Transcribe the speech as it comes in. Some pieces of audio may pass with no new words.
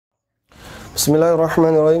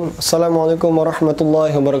Bismillahirrahmanirrahim. Assalamualaikum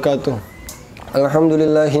warahmatullahi wabarakatuh.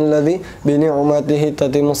 Alhamdulillahilladzi bi ni'matihi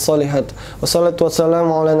tatimmus shalihat. Wassalatu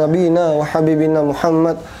wassalamu ala nabiyyina wa habibina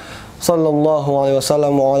Muhammad sallallahu alaihi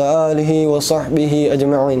wasallam wa ala alihi wa sahbihi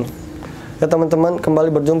ajma'in. Ya teman-teman,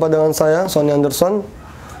 kembali berjumpa dengan saya Sony Anderson.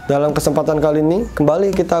 Dalam kesempatan kali ini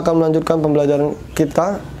kembali kita akan melanjutkan pembelajaran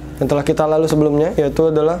kita yang telah kita lalui sebelumnya,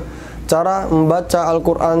 yaitu adalah cara membaca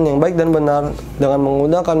Al-Quran yang baik dan benar dengan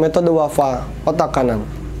menggunakan metode Wafa, otak kanan.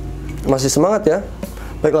 Masih semangat ya?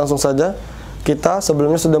 Baik, langsung saja. Kita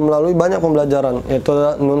sebelumnya sudah melalui banyak pembelajaran, yaitu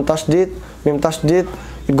nun tasydid, mim tasydid,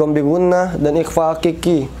 idgham bi gunnah, dan ikhfa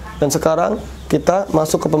hakiki. Dan sekarang kita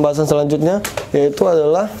masuk ke pembahasan selanjutnya, yaitu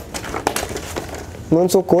adalah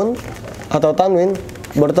nun sukun atau tanwin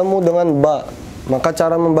bertemu dengan ba. Maka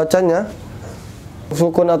cara membacanya,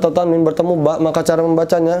 sukun atau tanwin bertemu ba, maka cara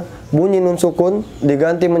membacanya bunyi nun sukun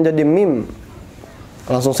diganti menjadi mim.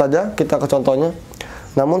 Langsung saja kita ke contohnya.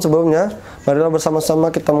 Namun sebelumnya, marilah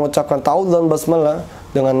bersama-sama kita mengucapkan ta'awudz dan basmalah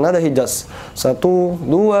dengan nada hijaz. 1,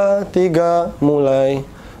 2, 3, mulai.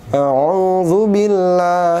 A'udzu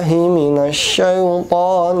billahi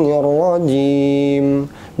minasyaitonir rajim.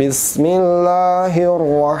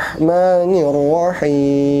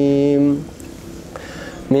 Bismillahirrahmanirrahim.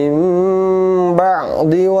 Min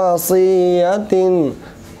ba'di wasiyatin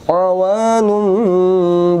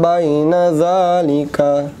awanun baina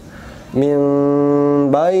zalika min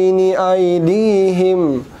baini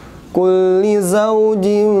aydihim kulli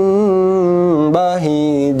zawjin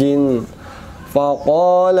bahijin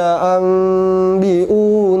faqala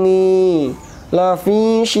anbi'uni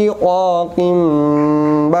lafi shiqaqin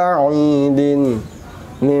ba'idin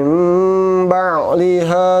min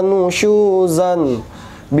ba'liha nushuzan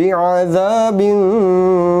bi'adzabin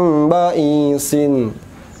ba'isin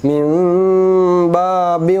min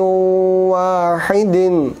babin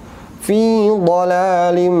wahidin fi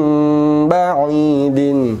dhalalin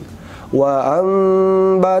ba'idin wa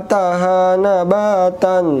ambataha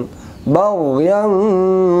nabatan baghyan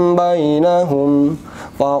bainahum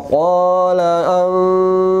faqala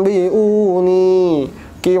anbi'uni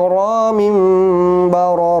qiramin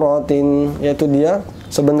bararatin. Yaitu dia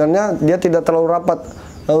sebenarnya dia tidak terlalu rapat.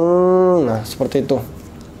 Nah, seperti itu.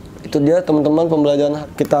 Itu dia teman-teman pembelajaran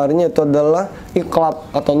kita hari ini, itu adalah iqlab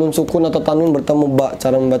atau nun sukun atau tanwin bertemu ba.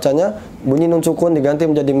 Cara membacanya bunyi nun sukun diganti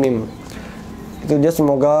menjadi mim. Itu dia,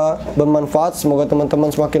 semoga bermanfaat, semoga teman-teman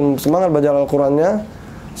semakin semangat belajar Al-Qur'annya.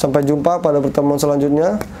 Sampai jumpa pada pertemuan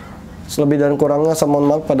selanjutnya. Selebih dan kurangnya saya mohon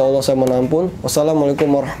maaf pada Allah, saya mohon ampun. Wassalamualaikum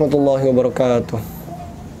warahmatullahi wabarakatuh.